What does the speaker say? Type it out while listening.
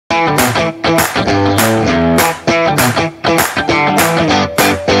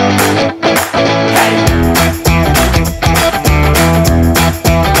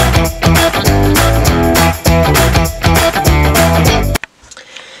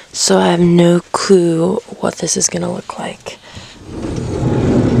so I have no clue what this is gonna look like.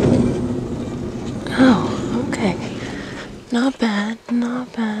 Oh, okay. Not bad,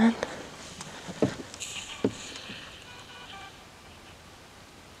 not bad.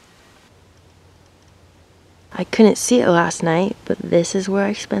 I couldn't see it last night, but this is where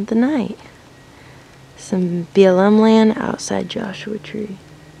I spent the night. Some BLM land outside Joshua Tree.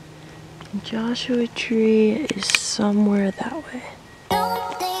 Joshua Tree is somewhere that way.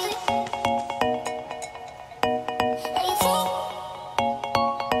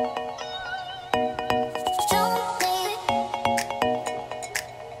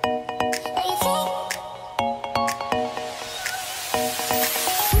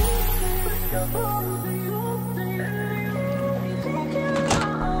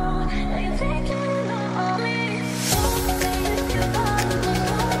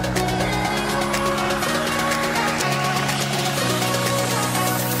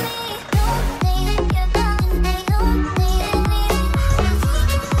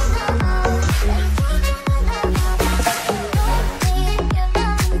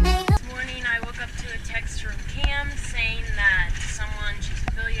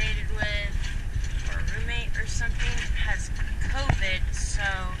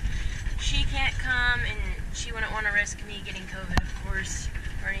 She wouldn't want to risk me getting COVID, of course,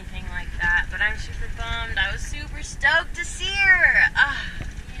 or anything like that. But I'm super bummed. I was super stoked to see her.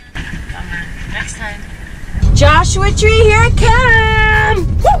 Bummer. Next time. Joshua Tree, here it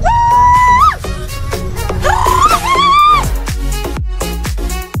comes!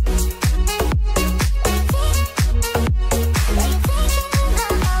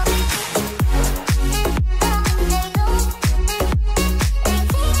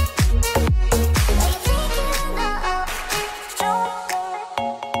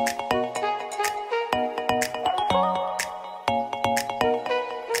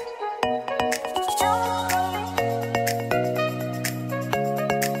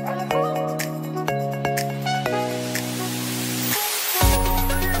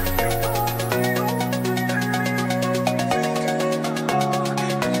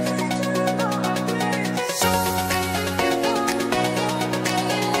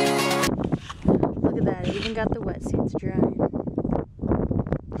 Got the wetsuits drying.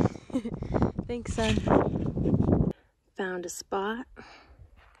 Thanks, son. Found a spot.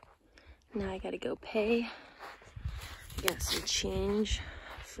 Now I gotta go pay. Got some change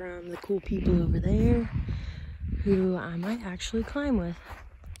from the cool people over there who I might actually climb with.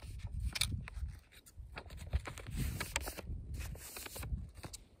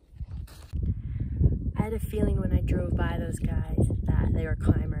 I had a feeling when I drove by those guys that they were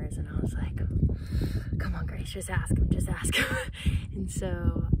climbers, and I was like, come on, Grace, just ask them, just ask them. And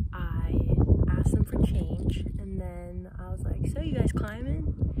so I asked them for change, and then I was like, so you guys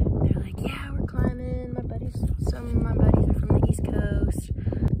climbing? They're like, yeah, we're climbing. Some of my buddies are from the East Coast.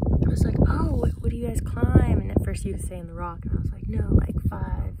 I was like, oh, what do you guys climb? And at first he was saying the rock, and I was like, no, like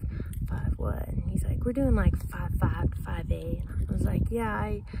 5 what? And he's like, we're doing like 5'5" to 5'8". I was like,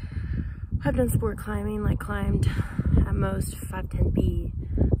 yeah, I've done sport climbing, like climbed at most 5'10"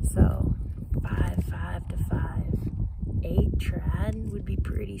 so 5'5" to 5'8" trad would be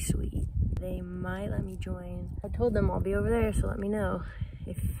pretty sweet. They might let me join. I told them I'll be over there, so let me know.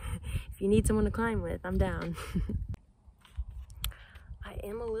 If you need someone to climb with, I'm down. I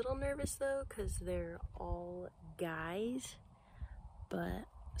am a little nervous though, because they're all guys, but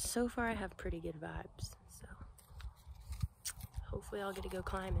so far I have pretty good vibes, so hopefully I'll get to go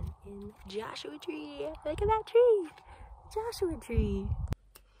climbing in Joshua Tree. Look at that tree, Joshua Tree.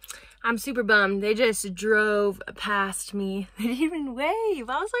 I'm super bummed. They just drove past me. They didn't even wave.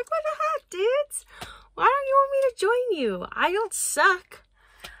 I was like, what the heck, dudes? Why don't you want me to join you? I don't suck.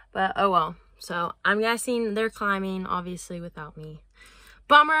 But oh well. So I'm guessing they're climbing, obviously, without me.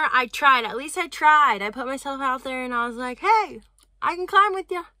 Bummer. I tried. At least I tried. I put myself out there and I was like, hey, I can climb with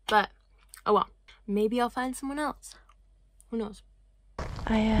you. But oh well. Maybe I'll find someone else. Who knows?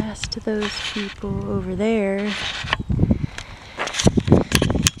 I asked those people over there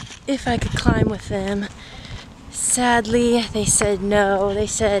if I could climb with them. Sadly, they said no. They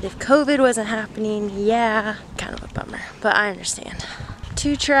said if COVID wasn't happening, yeah. Kind of a bummer, but I understand.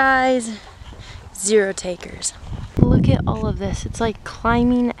 2 tries, 0 takers. Look at all of this. It's like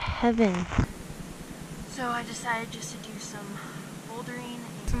climbing heaven. So I decided just to do some bouldering.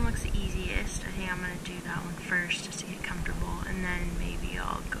 This one looks the easiest. I think I'm gonna do that one first just to get comfortable, and then maybe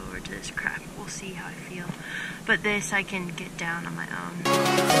I'll go over to this crap. We'll see how I feel. But this I can get down on my own.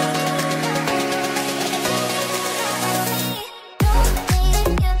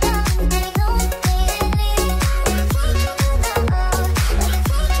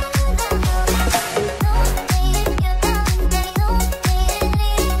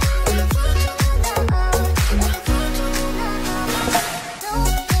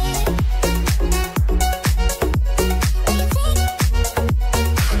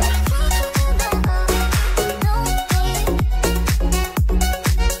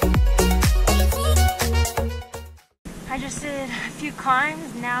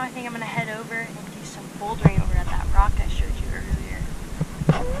 I'm gonna head over and do some bouldering over at that rock I showed you earlier.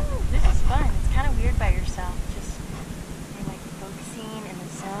 This is fun. It's kind of weird by yourself. Just you're like focusing in the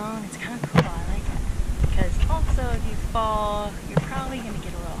zone. It's kind of cool. I like it. Because also if you fall, you're probably gonna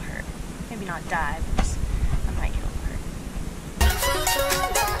get a little hurt. Maybe not die, but just I might get a little hurt.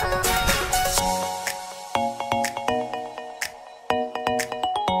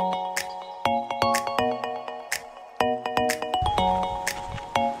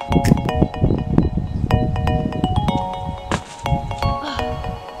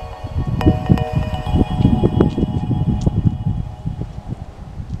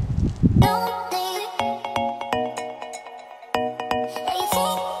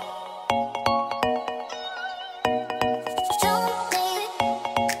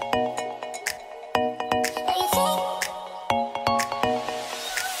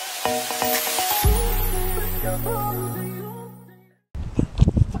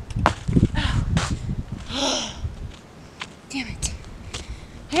 Damn it.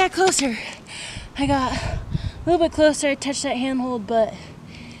 I got closer. I got a little bit closer. I touched that handhold, but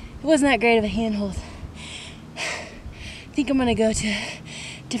it wasn't that great of a handhold. I think I'm gonna go to a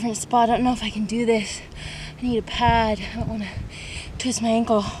different spot. I don't know if I can do this. I need a pad. I don't wanna twist my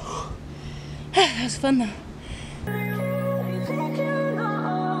ankle. That was fun though.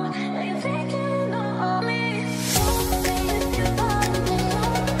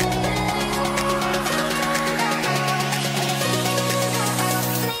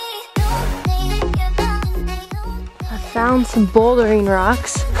 Found some bouldering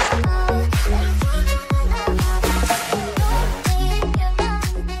rocks.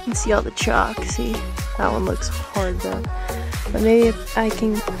 You can see all the chalk. See, that one looks hard though. But maybe if I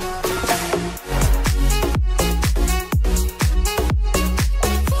can.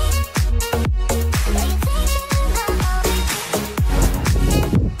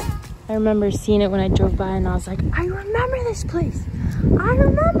 I remember seeing it when I drove by and I was like, I remember this place. I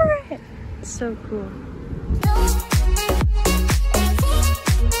remember it. It's so cool.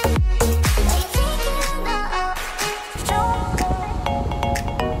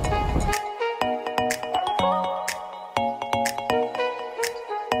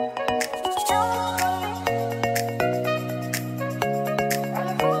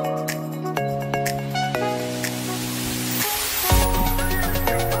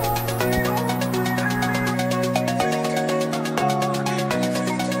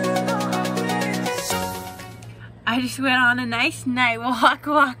 I just went on a nice night walk,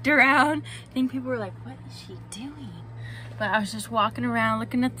 walked around. I think people were like, what is she doing? But I was just walking around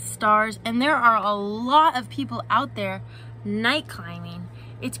looking at the stars, and there are a lot of people out there night climbing.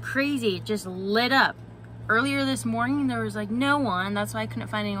 It's crazy, it just lit up. Earlier this morning there was like no one, that's why I couldn't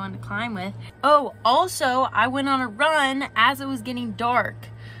find anyone to climb with. Oh, also I went on a run as it was getting dark.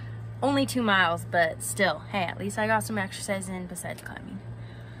 Only 2 miles, but still, hey, at least I got some exercise in besides climbing.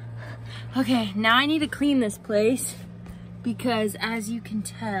 Okay, now I need to clean this place because as you can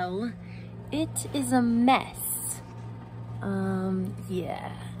tell, it is a mess.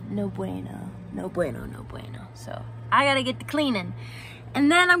 Yeah, no bueno, no bueno, no bueno. So I gotta get to cleaning.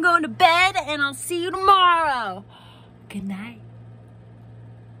 And then I'm going to bed and I'll see you tomorrow. Good night.